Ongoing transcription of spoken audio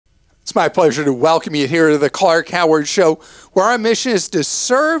It's my pleasure to welcome you here to the Clark Howard Show, where our mission is to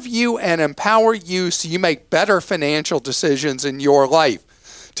serve you and empower you so you make better financial decisions in your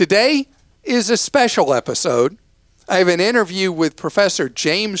life. Today is a special episode. I have an interview with Professor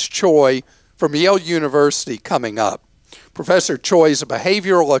James Choi from Yale University coming up. Professor Choi is a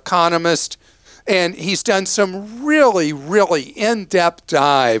behavioral economist, and he's done some really in-depth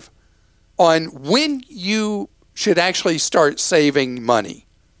dive on when you should actually start saving money.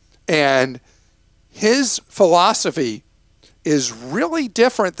 And his philosophy is really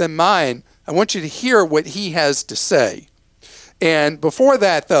different than mine. I want you to hear what he has to say. And before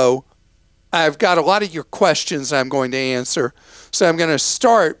that, though, I've got a lot of your questions I'm going to answer. So I'm going to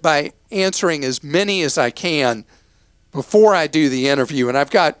start by answering as many as I can before I do the interview. And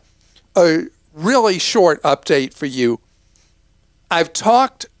I've got a really short update for you. I've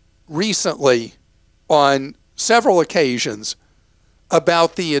talked recently on several occasions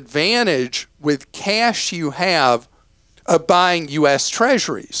about the advantage with cash you have of buying U.S.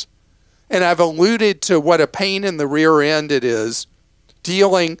 Treasuries. And I've alluded to what a pain in the rear end it is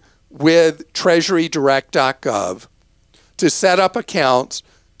dealing with treasurydirect.gov to set up accounts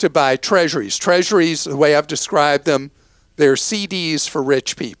to buy Treasuries. Treasuries, the way I've described them, they're CDs for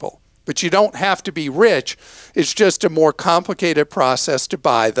rich people. But you don't have to be rich. It's just a more complicated process to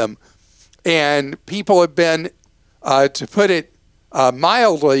buy them. And people have been, to put it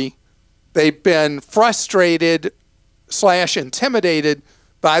mildly, they've been frustrated / intimidated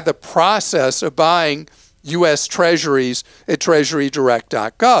by the process of buying U.S. Treasuries at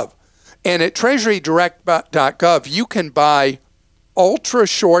treasurydirect.gov. And at treasurydirect.gov, you can buy ultra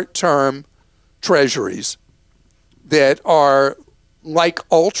short-term Treasuries that are like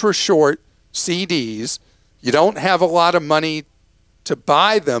ultra short CDs. You don't have a lot of money to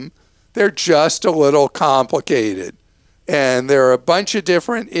buy them. They're just a little complicated. And there are a bunch of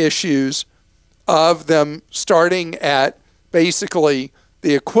different issues of them, starting at basically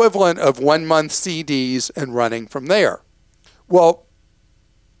the equivalent of 1 month CDs and running from there. Well,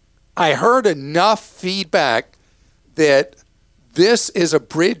 I heard enough feedback that this is a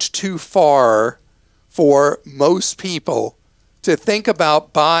bridge too far for most people to think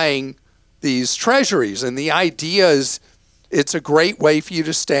about buying these Treasuries. And the idea is it's a great way for you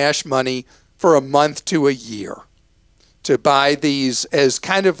to stash money for a month to a year, to buy these as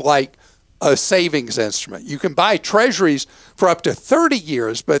kind of like a savings instrument. You can buy Treasuries for up to 30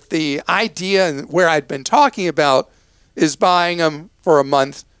 years, but the idea and where I'd been talking about is buying them for a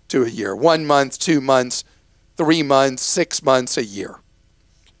month to a year, 1 month, 2 months, 3 months, 6 months, a year.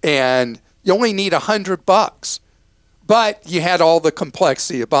 And you only need $100, but you had all the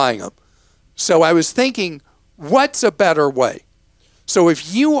complexity of buying them. So I was thinking, what's a better way? So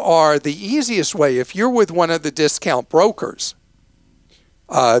if you are, the easiest way, if you're with one of the discount brokers,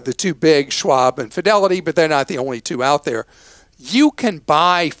 the two big, Schwab and Fidelity, but they're not the only two out there, you can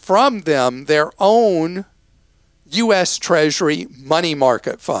buy from them their own U.S. Treasury money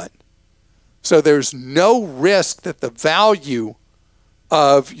market fund. So there's no risk that the value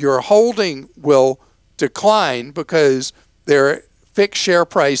of your holding will decline because they're fixed share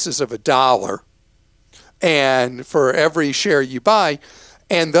prices of $1. And for every share you buy,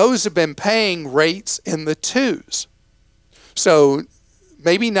 and those have been paying rates in the 2s. So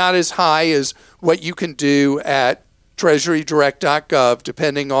maybe not as high as what you can do at treasurydirect.gov,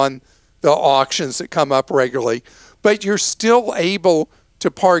 depending on the auctions that come up regularly, but you're still able to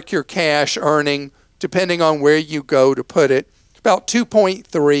park your cash earning, depending on where you go to put it, about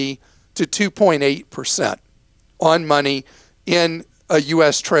 2.3 to 2.8% on money in a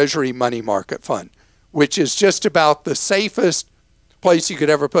U.S. Treasury money market fund, which is just about the safest place you could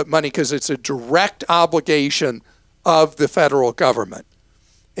ever put money because it's a direct obligation of the federal government.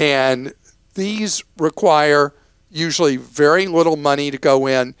 And these require usually very little money to go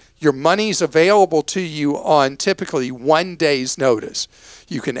in. Your money's available to you on typically 1 day's notice.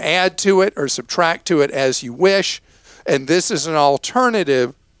 You can add to it or subtract to it as you wish. And this is an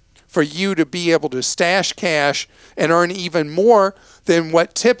alternative for you to be able to stash cash and earn even more than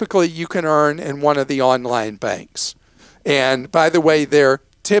what typically you can earn in one of the online banks. And by the way, they're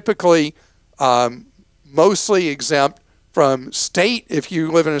typically mostly exempt from state. If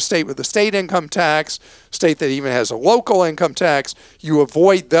you live in a state with a state income tax, state that even has a local income tax, you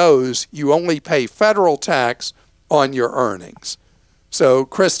avoid those. You only pay federal tax on your earnings. So,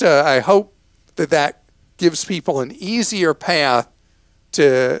 Christa, I hope that that gives people an easier path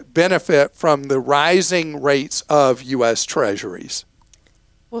to benefit from the rising rates of U.S. Treasuries.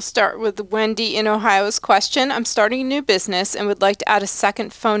 We'll start with Wendy in Ohio's question. I'm starting a new business and would like to add a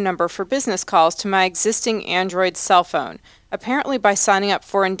second phone number for business calls to my existing Android cell phone. apparently by signing up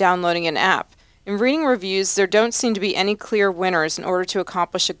for and downloading an app. In reading reviews, there don't seem to be any clear winners in order to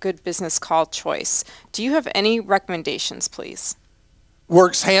accomplish a good business call choice. Do you have any recommendations, please?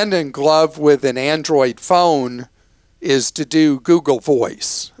 Works hand in glove with an Android phone is to do Google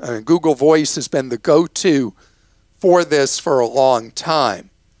Voice. Google Voice has been the go-to for this for a long time.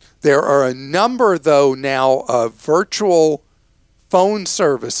 There are a number, though, now of virtual phone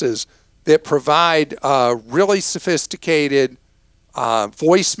services that provide really sophisticated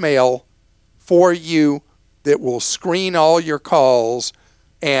voicemail for you that will screen all your calls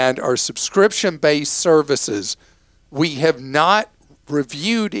and are subscription-based services. We have not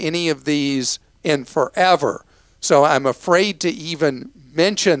reviewed any of these in forever, so I'm afraid to even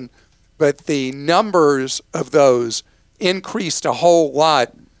mention, but the numbers of those increased a whole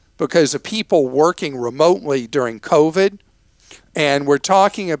lot because of people working remotely during COVID. And we're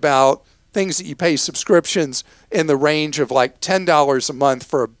talking about things that you pay subscriptions in the range of like $10 a month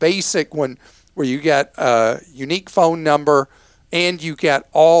for a basic one where you get a unique phone number and you get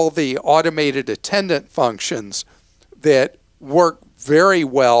all the automated attendant functions that work very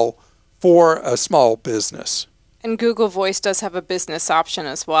well for a small business. And Google Voice does have a business option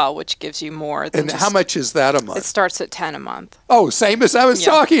as well, which gives you more than And how much is that a month? It starts at $10 a month. Oh, same as I was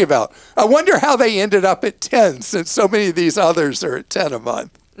talking about. I wonder how they ended up at 10 since so many of these others are at 10 a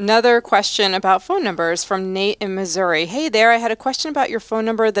month. Another question about phone numbers from Nate in Missouri. Hey there, I had a question about your phone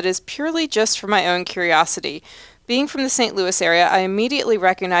number that is purely just for my own curiosity. Being from the St. Louis area, I immediately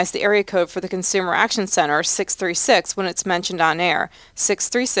recognized the area code for the Consumer Action Center, 636, when it's mentioned on air,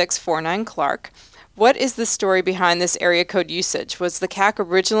 63649 Clark. What is the story behind this area code usage? Was the CAC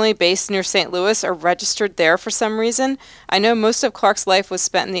originally based near St. Louis or registered there for some reason? I know most of Clark's life was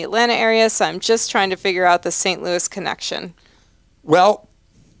spent in the Atlanta area, so I'm just trying to figure out the St. Louis connection. Well,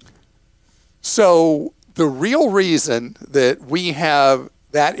 so the real reason that we have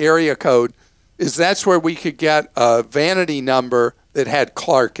that area code is that's where we could get a vanity number that had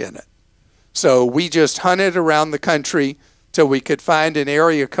Clark in it. So we just hunted around the country till we could find an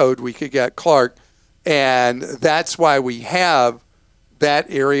area code we could get Clark, and that's why we have that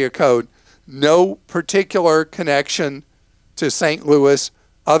area code. No particular connection to St. Louis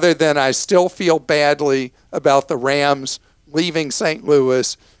other than I still feel badly about the Rams leaving St.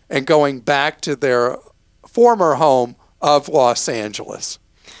 Louis and going back to their former home of Los Angeles.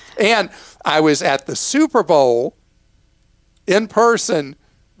 And I was at the Super Bowl in person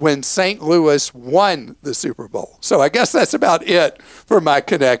when St. Louis won the Super Bowl. So I guess that's about it for my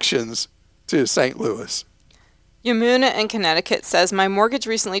connections to St. Louis. Yamuna in Connecticut says, my mortgage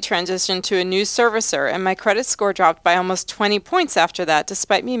recently transitioned to a new servicer and my credit score dropped by almost 20 points after that,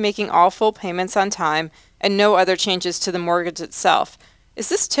 despite me making all full payments on time and no other changes to the mortgage itself. Is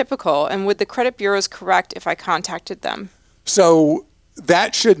this typical, and would the credit bureaus correct if I contacted them? So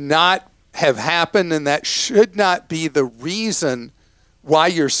that should not have happened, and that should not be the reason why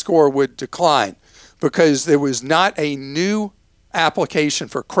your score would decline, because there was not a new application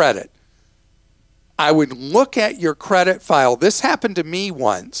for credit. I would look at your credit file. This happened to me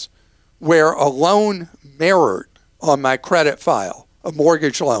once, where a loan mirrored on my credit file, a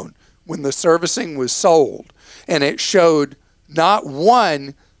mortgage loan, when the servicing was sold, and it showed not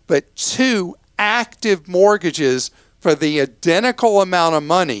one, but two active mortgages for the identical amount of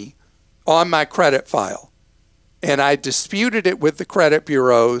money on my credit file. And I disputed it with the credit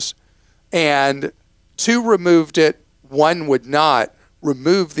bureaus, and two removed it, one would not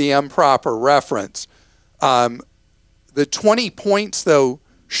remove the improper reference. The 20 points, though,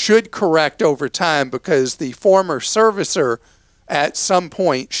 should correct over time because the former servicer at some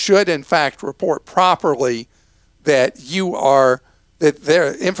point should, in fact, report properly that that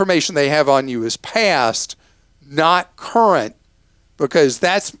their information they have on you is past, not current, because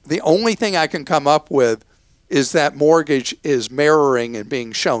that's the only thing I can come up with is that mortgage is mirroring and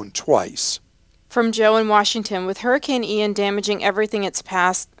being shown twice. From Joe in Washington, with Hurricane Ian damaging everything its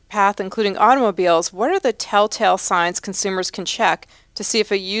path, including automobiles, what are the telltale signs consumers can check to see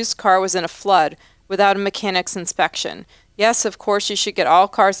if a used car was in a flood without a mechanic's inspection? Yes, of course, you should get all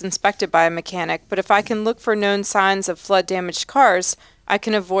cars inspected by a mechanic, but if I can look for known signs of flood-damaged cars, I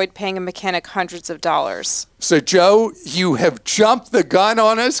can avoid paying a mechanic hundreds of dollars. So, Joe, you have jumped the gun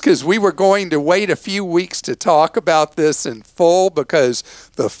on us because we were going to wait a few weeks to talk about this in full because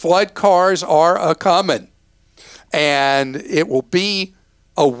the flood cars are a-coming. And it will be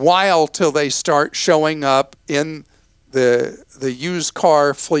a while till they start showing up in the used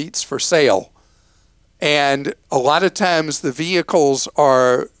car fleets for sale. And a lot of times the vehicles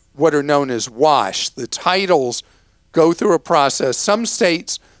are what are known as wash. The titles go through a process. Some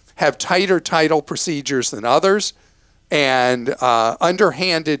states have tighter title procedures than others, and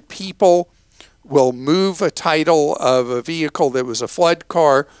underhanded people will move a title of a vehicle that was a flood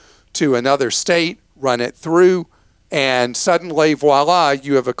car to another state, run it through, and suddenly, voila,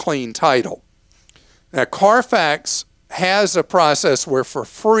 you have a clean title. Now, Carfax has a process where for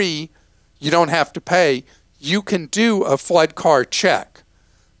free, you don't have to pay. You can do a flood car check,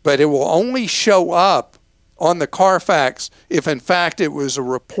 but it will only show up on the Carfax if, in fact, it was a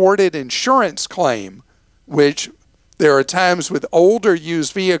reported insurance claim, which there are times with older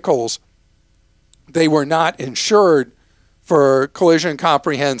used vehicles, they were not insured for collision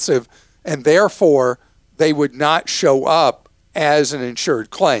comprehensive, and therefore they would not show up as an insured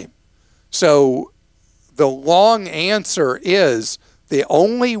claim. So the long answer is the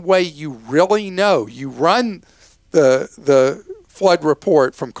only way you really know, you run the flood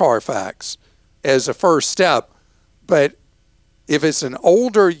report from Carfax as a first step, but if it's an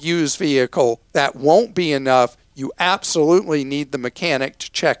older used vehicle, that won't be enough. You absolutely need the mechanic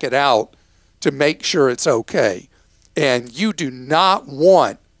to check it out to make sure it's okay. And you do not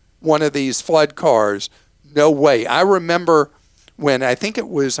want one of these flood cars. No way. I remember when I think it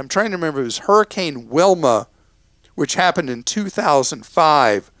was, I'm trying to remember, it was Hurricane Wilma, which happened in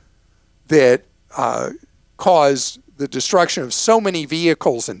 2005, that caused the destruction of so many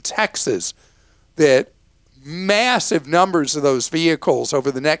vehicles in Texas that massive numbers of those vehicles over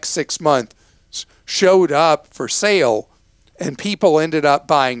the next 6 months showed up for sale, and people ended up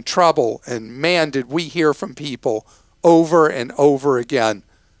buying trouble. And man, did we hear from people over and over again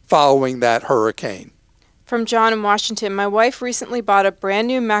following that hurricane. From John in Washington, my wife recently bought a brand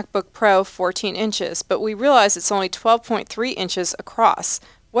new MacBook Pro 14 inches, but we realize it's only 12.3 inches across.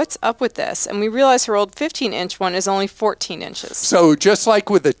 What's up with this? And we realize her old 15-inch one is only 14 inches. So just like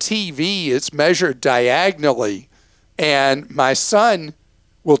with a TV, it's measured diagonally. And my son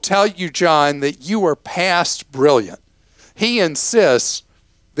will tell you, John, that you are past brilliant. He insists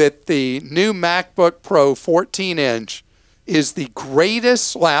that the new MacBook Pro 14-inch is the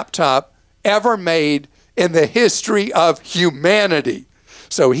greatest laptop ever made in the history of humanity.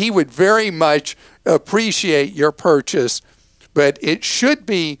 So he would very much appreciate your purchase, but it should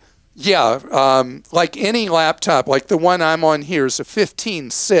be, like any laptop, like the one I'm on here is a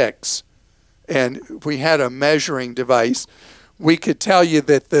 15.6, and if we had a measuring device, we could tell you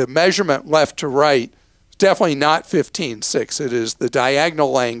that the measurement left to right is definitely not 15.6. It is the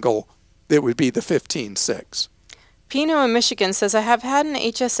diagonal angle that would be the 15.6. Pino in Michigan says, I have had an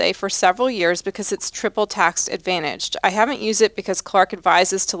HSA for several years because it's triple tax advantaged. I haven't used it because Clark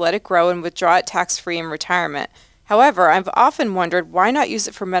advises to let it grow and withdraw it tax-free in retirement. However, I've often wondered why not use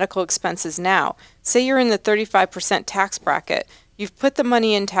it for medical expenses now. Say you're in the 35% tax bracket. You've put the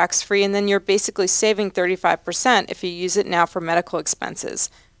money in tax-free and then you're basically saving 35% if you use it now for medical expenses.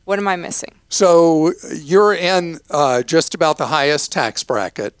 What am I missing? So you're in just about the highest tax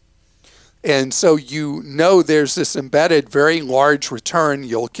bracket. And so you know there's this embedded very large return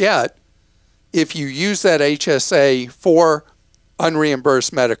you'll get if you use that HSA for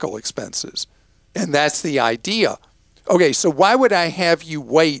unreimbursed medical expenses. And that's the idea. Okay, so why would I have you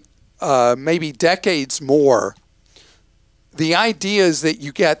wait maybe decades more? The idea is that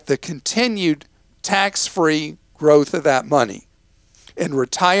you get the continued tax-free growth of that money. In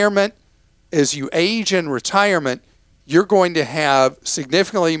retirement, as you age in retirement, you're going to have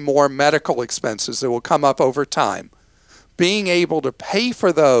significantly more medical expenses that will come up over time. Being able to pay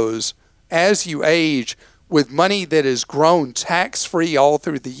for those as you age with money that has grown tax-free all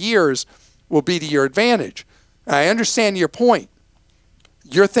through the years will be to your advantage. I understand your point.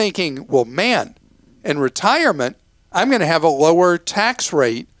 You're thinking, well, man, in retirement, I'm going to have a lower tax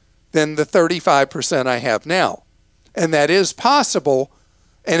rate than the 35% I have now. And that is possible.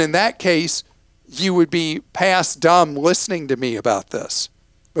 And in that case, you would be past dumb listening to me about this,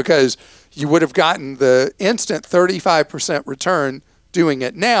 because you would have gotten the instant 35% return doing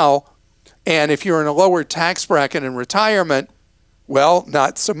it now. And if you're in a lower tax bracket in retirement, well,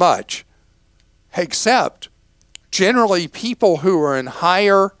 not so much. Except generally people who are in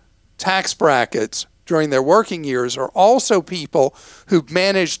higher tax brackets during their working years are also people who've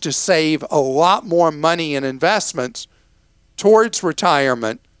managed to save a lot more money in investments towards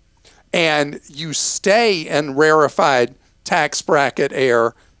retirement, and you stay in rarefied tax bracket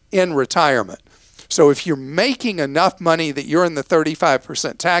air in retirement. So if you're making enough money that you're in the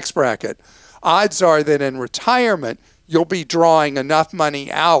 35% tax bracket, odds are that in retirement you'll be drawing enough money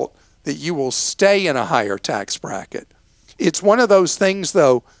out that you will stay in a higher tax bracket. It's one of those things,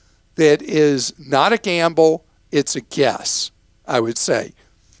 though, that is not a gamble, it's a guess, I would say.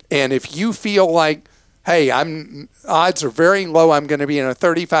 And if you feel like, hey, odds are very low I'm going to be in a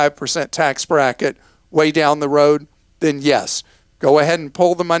 35% tax bracket way down the road, then yes, go ahead and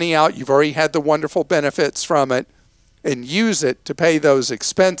pull the money out. You've already had the wonderful benefits from it, and use it to pay those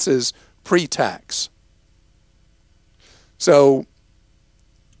expenses pre-tax. So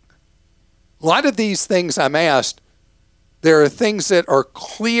a lot of these things I'm asked, there are things that are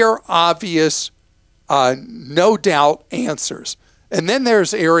clear, obvious, no doubt answers. And then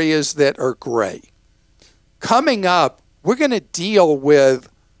there's areas that are gray. Coming up, we're going to deal with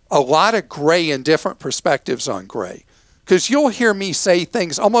a lot of gray and different perspectives on gray. Because you'll hear me say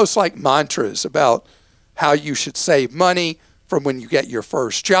things almost like mantras about how you should save money from when you get your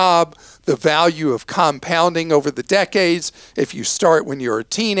first job, the value of compounding over the decades if you start when you're a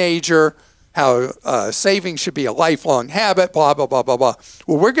teenager, how saving should be a lifelong habit, blah, blah, blah, blah, blah.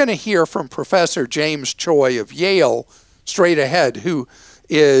 Well, we're going to hear from Professor James Choi of Yale straight ahead, who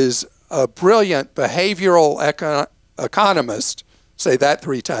is a brilliant behavioral economist, say that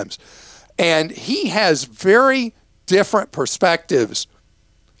 3 times, and he has very different perspectives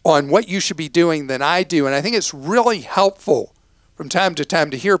on what you should be doing than I do, and I think it's really helpful from time to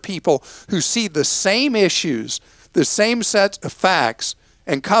time to hear people who see the same issues, the same set of facts,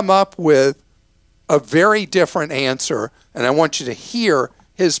 and come up with a very different answer, and I want you to hear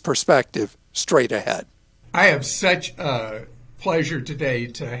his perspective straight ahead. I have such a pleasure today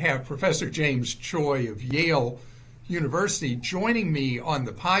to have Professor James Choi of Yale University joining me on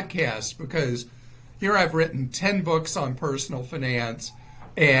the podcast, because here I've written 10 books on personal finance,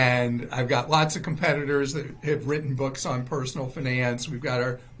 and I've got lots of competitors that have written books on personal finance. We've got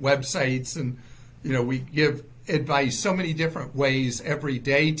our websites, and we give advice so many different ways every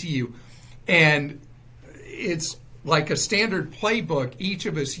day to you. And it's like a standard playbook each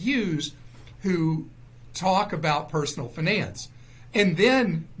of us use who talk about personal finance. And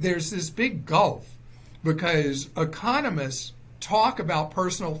then there's this big gulf, because economists talk about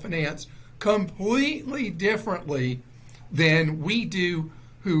personal finance completely differently than we do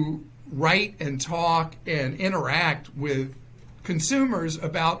who write and talk and interact with consumers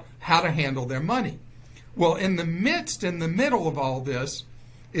about how to handle their money. Well, in the middle of all this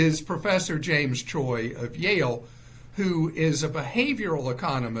is Professor James Choi of Yale, who is a behavioral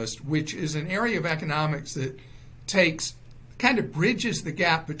economist, which is an area of economics that kind of bridges the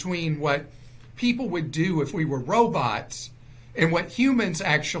gap between what people would do if we were robots and what humans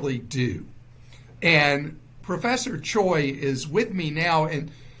actually do. And Professor Choi is with me now,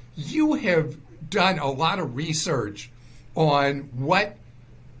 and you have done a lot of research on what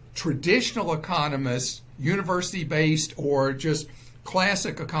traditional economists, university-based or just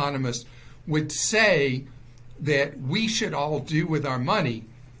classic economists, would say that we should all do with our money.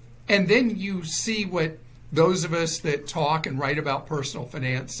 And then you see what those of us that talk and write about personal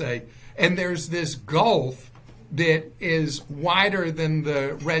finance say. And there's this gulf that is wider than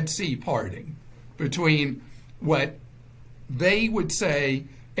the Red Sea parting between what they would say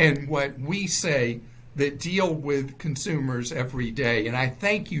and what we say that deal with consumers every day. And I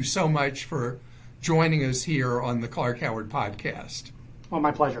thank you so much for joining us here on the Clark Howard podcast. Well,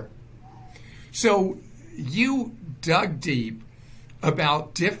 my pleasure. So you dug deep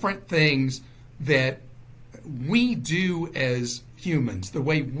about different things that we do as humans, the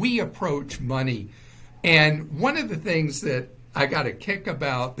way we approach money. And one of the things that I got a kick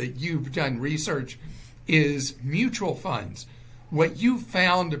about that you've done research is mutual funds. What you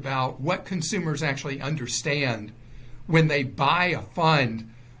found about what consumers actually understand when they buy a fund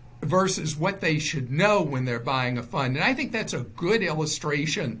versus what they should know when they're buying a fund. And I think that's a good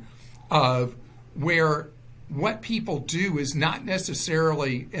illustration of where what people do is not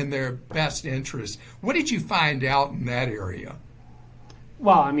necessarily in their best interest. What did you find out in that area?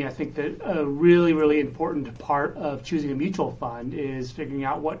 Well, I mean, I think that a really, really important part of choosing a mutual fund is figuring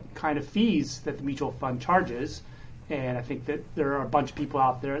out what kind of fees that the mutual fund charges. And I think that there are a bunch of people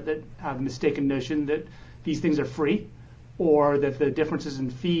out there that have a mistaken notion that these things are free, or that the differences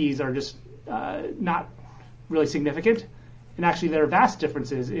in fees are just not really significant. And actually, there are vast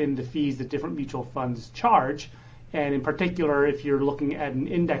differences in the fees that different mutual funds charge. And in particular, if you're looking at an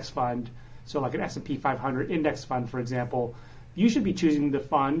index fund, so like an S&P 500 index fund, for example, you should be choosing the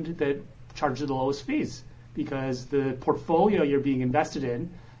fund that charges the lowest fees, because the portfolio you're being invested in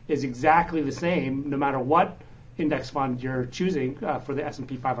is exactly the same no matter what index fund you're choosing for the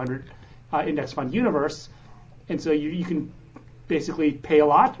S&P 500 index fund universe. And so you can basically pay a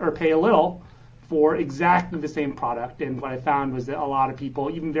lot or pay a little for exactly the same product. And what I found was that a lot of people,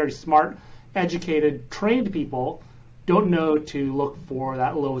 even very smart, educated, trained people, don't know to look for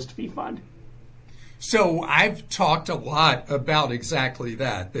that lowest fee fund. So I've talked a lot about exactly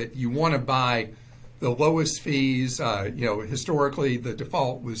that you want to buy the lowest fees. Historically, the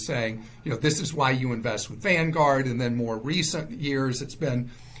default was saying, this is why you invest with Vanguard. And then more recent years, it's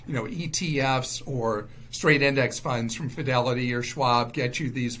been, ETFs or straight index funds from Fidelity or Schwab get you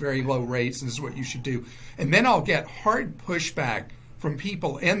these very low rates, and this is what you should do. And then I'll get hard pushback from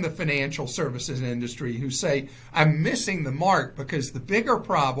people in the financial services industry who say, I'm missing the mark, because the bigger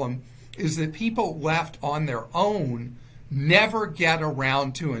problem is that people left on their own never get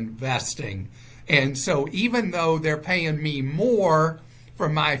around to investing. And so even though they're paying me more for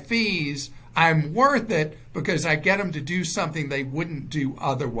my fees, I'm worth it because I get them to do something they wouldn't do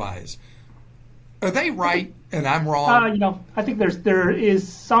otherwise. Are they right and I'm wrong? I think there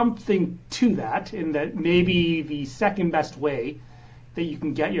is something to that, in that maybe the second best way that you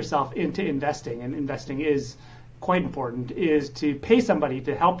can get yourself into investing, and investing is quite important, is to pay somebody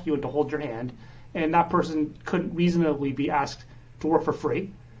to help you and to hold your hand. And that person couldn't reasonably be asked to work for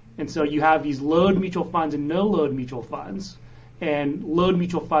free. And so you have these load mutual funds and no load mutual funds. And load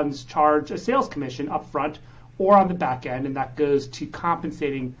mutual funds charge a sales commission up front or on the back end, and that goes to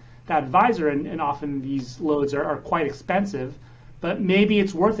compensating that advisor. And often these loads are quite expensive, but maybe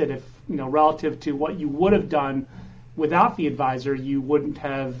it's worth it if, relative to what you would have done without the advisor, you wouldn't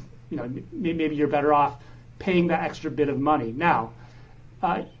have, maybe you're better off paying that extra bit of money. Now,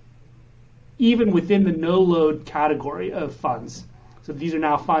 even within the no load category of funds, so these are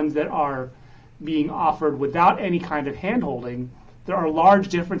now funds that are being offered without any kind of handholding, there are large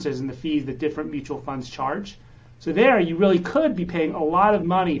differences in the fees that different mutual funds charge. So there, you really could be paying a lot of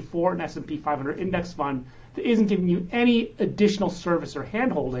money for an S&P 500 index fund that isn't giving you any additional service or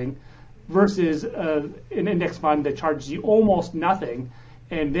handholding, versus an index fund that charges you almost nothing.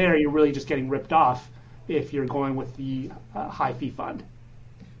 And there, you're really just getting ripped off if you're going with the high fee fund.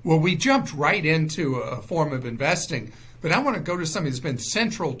 Well, we jumped right into a form of investing, but I want to go to something that's been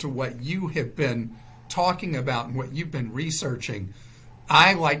central to what you have been talking about and what you've been researching.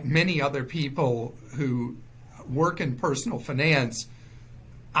 I, like many other people who work in personal finance,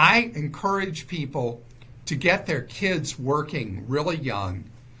 I encourage people to get their kids working really young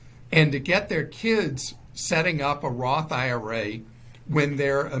and to get their kids setting up a Roth IRA when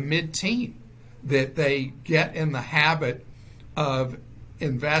they're a mid-teen, that they get in the habit of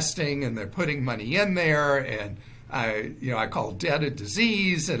investing and they're putting money in there. And I call debt a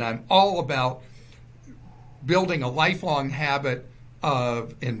disease, and I'm all about building a lifelong habit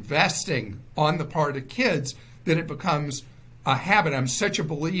of investing on the part of kids, that it becomes a habit. I'm such a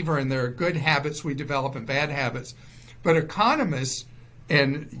believer in there are good habits we develop and bad habits. But economists,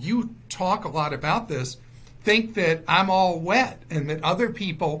 and you talk a lot about this, think that I'm all wet, and that other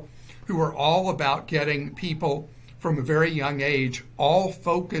people who are all about getting people from a very young age all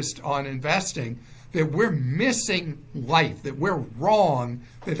focused on investing, that we're missing life, that we're wrong,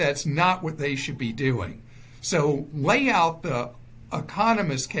 that that's not what they should be doing. So lay out the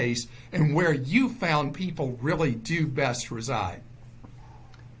economist case and where you found people really do best reside.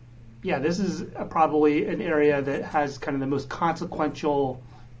 Yeah, this is probably an area that has kind of the most consequential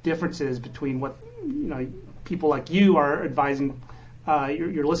differences between what people like you are advising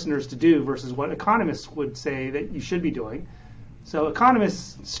your listeners to do versus what economists would say that you should be doing. So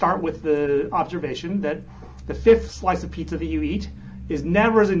economists start with the observation that the fifth slice of pizza that you eat is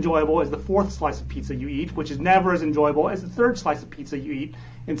never as enjoyable as the fourth slice of pizza you eat, which is never as enjoyable as the third slice of pizza you eat,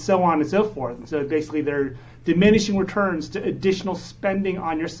 and so on and so forth. And so basically they're diminishing returns to additional spending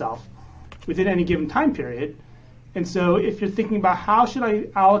on yourself within any given time period. And so if you're thinking about how should I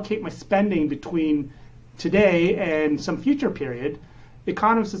allocate my spending between today and some future period,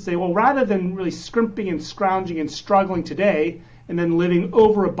 economists would say, well, rather than really scrimping and scrounging and struggling today and then living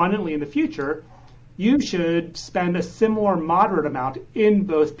overabundantly in the future, you should spend a similar moderate amount in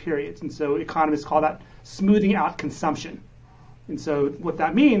both periods. And so economists call that smoothing out consumption. And so what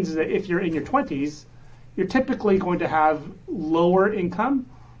that means is that if you're in your 20s, you're typically going to have lower income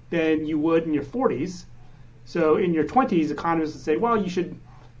than you would in your 40s. So in your 20s, economists would say, well, you should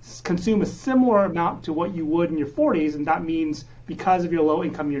consume a similar amount to what you would in your 40s, and that means because of your low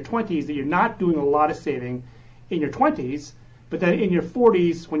income in your 20s that you're not doing a lot of saving in your 20s, but then in your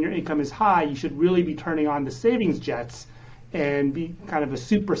 40s, when your income is high, you should really be turning on the savings jets and be kind of a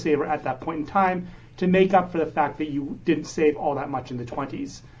super saver at that point in time to make up for the fact that you didn't save all that much in the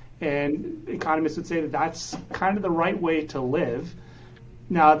 20s. And economists would say that that's kind of the right way to live.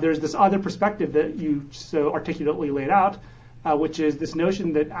 Now, there's this other perspective that you so articulately laid out, which is this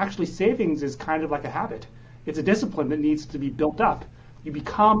notion that actually savings is kind of like a habit. It's a discipline that needs to be built up. You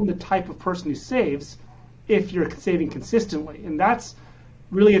become the type of person who saves if you're saving consistently. And that's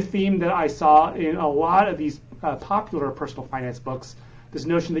really a theme that I saw in a lot of these popular personal finance books this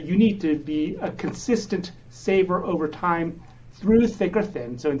notion that you need to be a consistent saver over time through thick or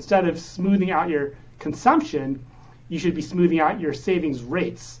thin. So instead of smoothing out your consumption, you should be smoothing out your savings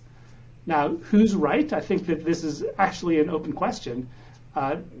rates. Now, who's right? I think that this is actually an open question.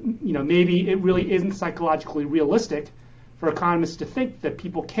 Maybe it really isn't psychologically realistic for economists to think that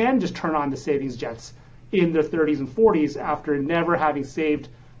people can just turn on the savings jets in their 30s and 40s after never having saved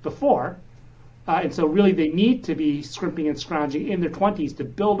before. And so really they need to be scrimping and scrounging in their 20s to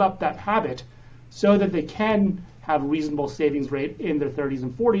build up that habit so that they can have a reasonable savings rate in their 30s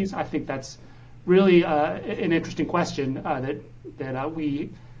and 40s. I think that's really an interesting question that we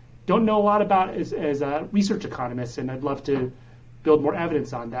don't know a lot about as research economists, and I'd love to build more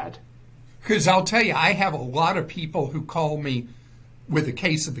evidence on that. Because I'll tell you, I have a lot of people who call me with a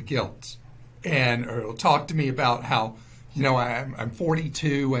case of the guilt and or talk to me about how, I'm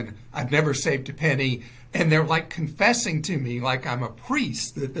 42 and I've never saved a penny. And they're like confessing to me like I'm a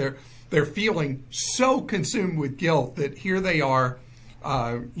priest, that they're feeling so consumed with guilt that here they are,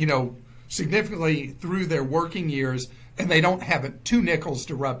 significantly through their working years, and they don't have two nickels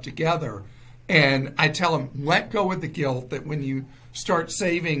to rub together. And I tell them, let go of the guilt, that when you start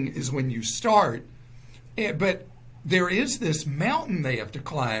saving is when you start. But there is this mountain they have to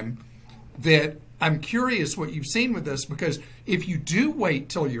climb that I'm curious what you've seen with this, because if you do wait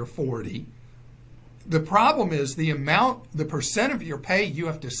till you're 40, the problem is the percent of your pay you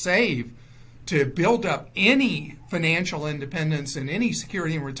have to save to build up any financial independence and any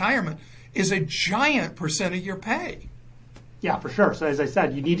security in retirement is a giant percent of your pay. Yeah, for sure. So as I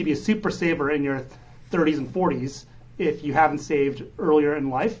said, you need to be a super saver in your 30s and 40s if you haven't saved earlier in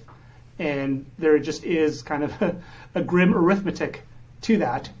life. And there just is kind of a grim arithmetic to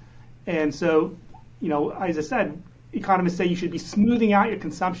that. And so, as I said, economists say you should be smoothing out your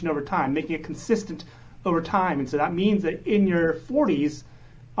consumption over time, making it consistent over time. And so that means that in your 40s,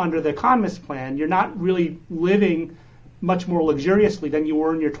 under the economist plan, you're not really living much more luxuriously than you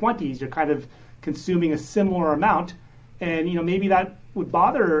were in your 20s. You're kind of consuming a similar amount. And, maybe that would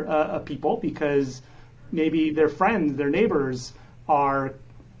bother people because maybe their friends, their neighbors are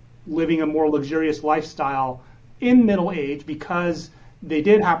living a more luxurious lifestyle in middle age because they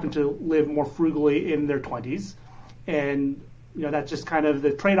did happen to live more frugally in their 20s. And, that's just kind of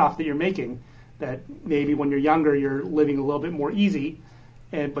the trade-off that you're making, that maybe when you're younger, you're living a little bit more easy,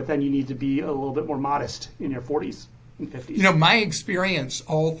 but then you need to be a little bit more modest in your 40s and 50s. My experience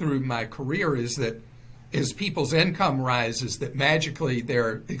all through my career is that as people's income rises, that magically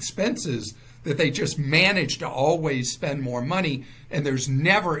their expenses, that they just manage to always spend more money, and there's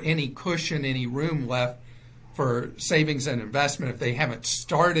never any cushion, any room left for savings and investment if they haven't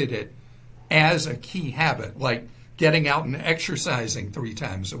started it as a key habit, like getting out and exercising 3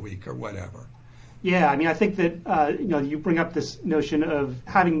 times a week or whatever. Yeah, I think that you bring up this notion of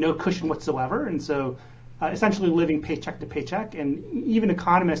having no cushion whatsoever, and so essentially living paycheck to paycheck. And even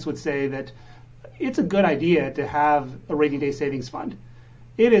economists would say that it's a good idea to have a rainy day savings fund.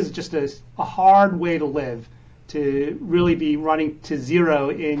 It is just a hard way to live, to really be running to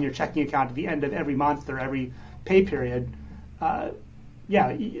zero in your checking account at the end of every month or every pay period.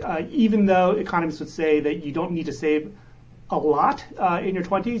 Even though economists would say that you don't need to save a lot in your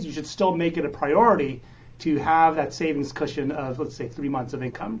 20s, you should still make it a priority to have that savings cushion of, let's say, 3 months of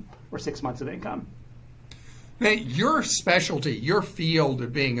income or 6 months of income. Now, your specialty, your field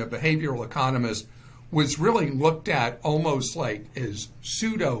of being a behavioral economist was really looked at almost like as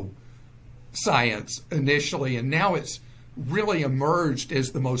pseudo science initially, and now it's really emerged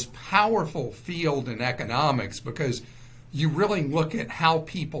as the most powerful field in economics because you really look at how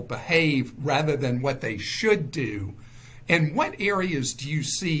people behave rather than what they should do. And what areas do you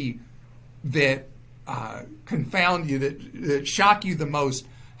see that confound you, that shock you the most,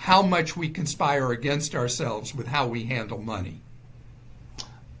 how much we conspire against ourselves with how we handle money?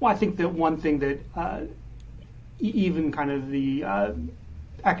 Well, I think that one thing that even kind of the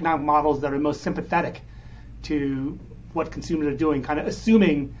economic models that are most sympathetic to what consumers are doing, kind of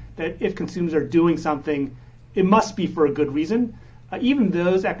assuming that if consumers are doing something, it must be for a good reason. Even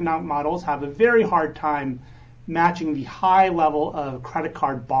those economic models have a very hard time matching the high level of credit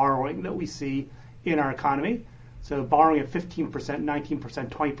card borrowing that we see in our economy. So borrowing at 15%, 19%,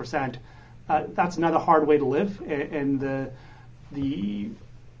 20%, that's another hard way to live, and the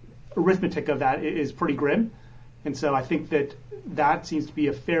arithmetic of that is pretty grim. And so I think that seems to be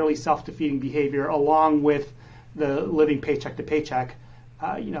a fairly self-defeating behavior, along with the living paycheck to paycheck.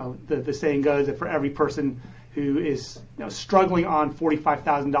 The saying goes that for every person who is struggling on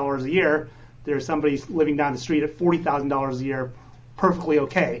 $45,000 a year, there's somebody living down the street at $40,000 a year, perfectly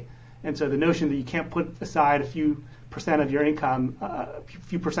okay. And so the notion that you can't put aside a few percent of your income, a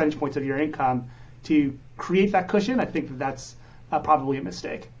few percentage points of your income to create that cushion, I think that's probably a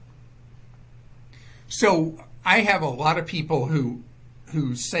mistake. So I have a lot of people who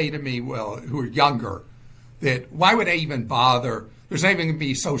say to me, well, who are younger, that why would I even bother? There's not even going to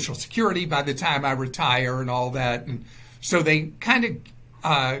be Social Security by the time I retire and all that. And so they kind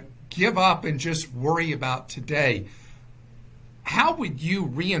of give up and just worry about today. How would you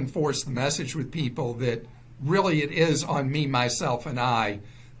reinforce the message with people that really it is on me, myself, and I,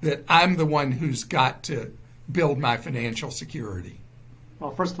 that I'm the one who's got to build my financial security?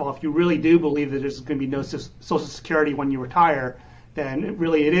 Well, first of all, if you really do believe that there's going to be no Social Security when you retire, then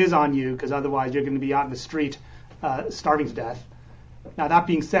it is on you, because otherwise you're going to be out in the street starving to death. Now, that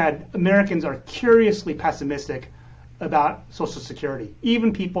being said, Americans are curiously pessimistic about Social Security.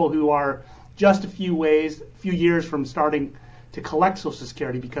 Even people who are just a few years from starting to collect Social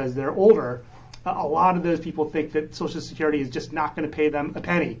Security because they're older, a lot of those people think that Social Security is just not going to pay them a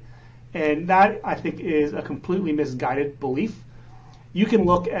penny. And that, I think, is a completely misguided belief. You can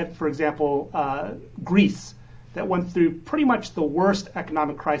look at, for example, Greece, that went through pretty much the worst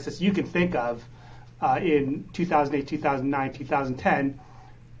economic crisis you can think of in 2008, 2009, 2010.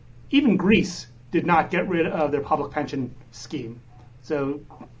 Even Greece did not get rid of their public pension scheme. So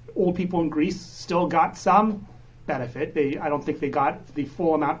old people in Greece still got some benefit. I don't think they got the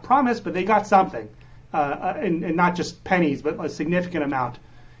full amount promised, but they got something, and not just pennies, but a significant amount.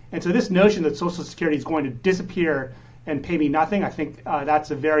 And so this notion that Social Security is going to disappear and pay me nothing, I think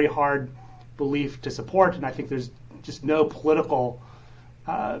that's a very hard belief to support, and I think there's just no political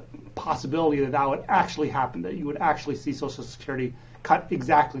possibility that that would actually happen, that you would actually see Social Security cut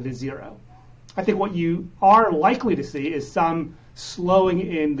exactly to zero. I think what you are likely to see is some slowing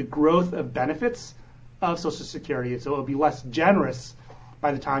in the growth of benefits of Social Security, and so it'll be less generous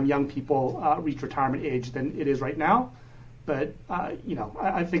by the time young people reach retirement age than it is right now. But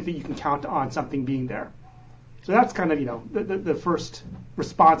I think that you can count on something being there. So that's kind of the first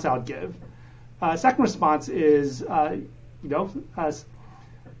response I would give. Second response is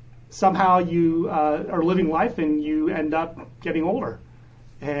somehow you are living life and you end up getting older,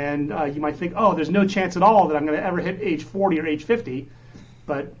 and you might think, oh, there's no chance at all that I'm going to ever hit age 40 or age 50,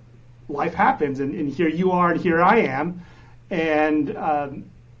 but life happens, and here you are and here I am, and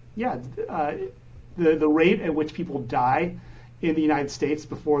the rate at which people die in the United States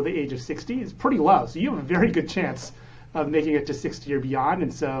before the age of 60 is pretty low. So you have a very good chance of making it to 60 or beyond.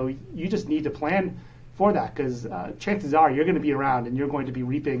 And so you just need to plan for that, because chances are you're going to be around and you're going to be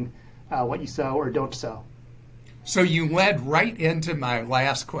reaping what you sow or don't sow. So you led right into my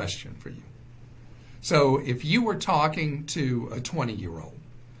last question for you. So if you were talking to a 20-year-old,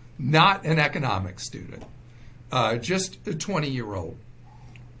 not an economics student, just a 20-year-old,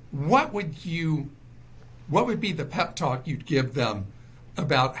 what would be the pep talk you'd give them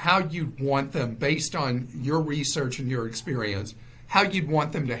about how you'd want them, based on your research and your experience, how you'd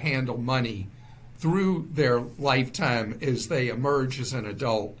want them to handle money through their lifetime as they emerge as an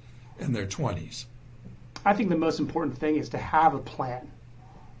adult in their 20s? I think the most important thing is to have a plan.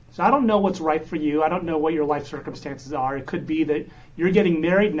 So I don't know what's right for you. I don't know what your life circumstances are. It could be that you're getting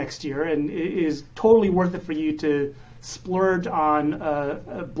married next year and it is totally worth it for you to splurge on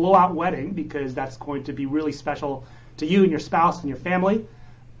a blowout wedding, because that's going to be really special to you and your spouse and your family.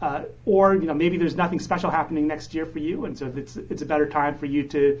 Or maybe there's nothing special happening next year for you, and so it's a better time for you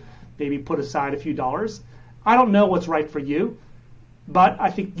to maybe put aside a few dollars. I don't know what's right for you, but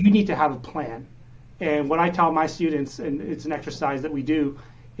I think you need to have a plan. And what I tell my students, and it's an exercise that we do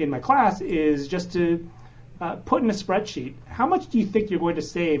in my class, is just to put in a spreadsheet, how much do you think you're going to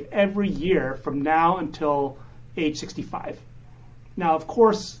save every year from now until age 65? Now, of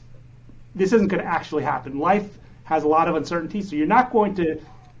course, this isn't going to actually happen. Life has a lot of uncertainty, so you're not going to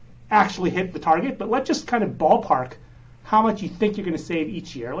actually hit the target, but let's just kind of ballpark how much you think you're going to save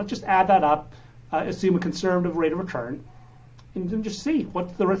each year. Let's just add that up, assume a conservative rate of return, and then just see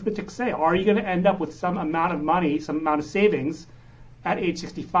what the arithmetic say. Are you going to end up with some amount of money, some amount of savings at age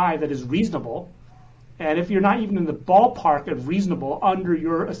 65 that is reasonable? And if you're not even in the ballpark of reasonable under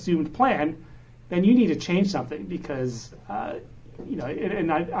your assumed plan, then you need to change something, because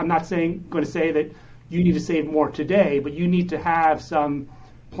and I'm not going to say that you need to save more today, but you need to have some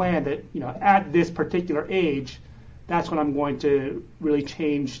plan that at this particular age, that's when I'm going to really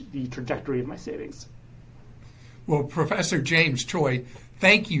change the trajectory of my savings. Well, Professor James Choi,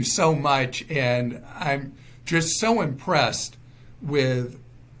 thank you so much, and I'm just so impressed with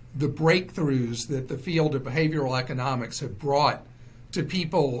the breakthroughs that the field of behavioral economics have brought to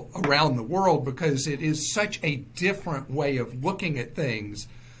people around the world, because it is such a different way of looking at things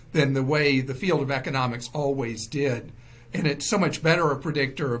than the way the field of economics always did. And it's so much better a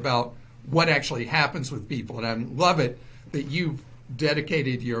predictor about what actually happens with people. And I love it that you've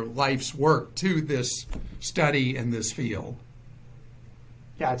dedicated your life's work to this study and this field.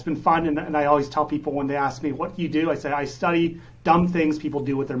 Yeah, it's been fun. And I always tell people when they ask me, what do you do? I say, I study dumb things people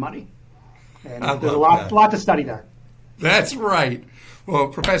do with their money. And there's a lot to study there. That's right. Well,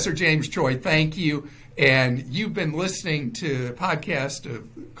 Professor James Choi, thank you. And you've been listening to the podcast of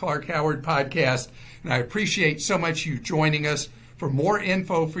Clark Howard Podcast. And I appreciate so much you joining us. For more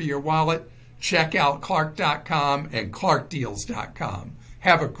info for your wallet, check out clark.com and clarkdeals.com.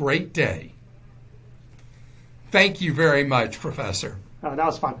 Have a great day. Thank you very much, Professor. That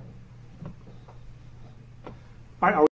was fun. All right,